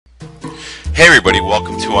Hey everybody,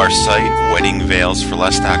 welcome to our site,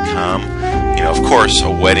 weddingveilsforless.com. You know, of course,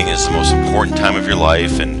 a wedding is the most important time of your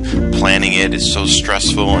life, and planning it is so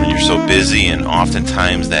stressful and you're so busy, and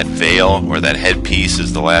oftentimes that veil or that headpiece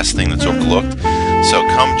is the last thing that's overlooked. So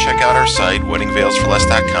come check out our site,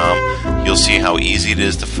 weddingveilsforless.com. You'll see how easy it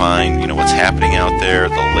is to find, what's happening out there,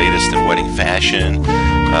 the latest in wedding fashion.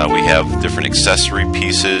 We have different accessory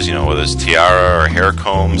pieces, whether it's tiara or hair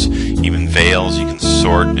combs, even veils. You can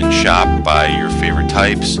sort and shop by your favorite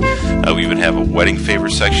types. We even have a wedding favor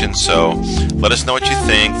section, so let us know what you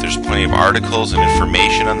think. There's plenty of articles and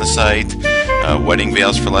information on the site,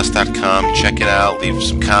 weddingveilsforless.com. Check it out, leave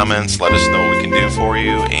some comments, let us know what we can do for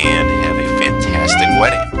you, and have a fantastic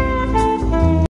wedding.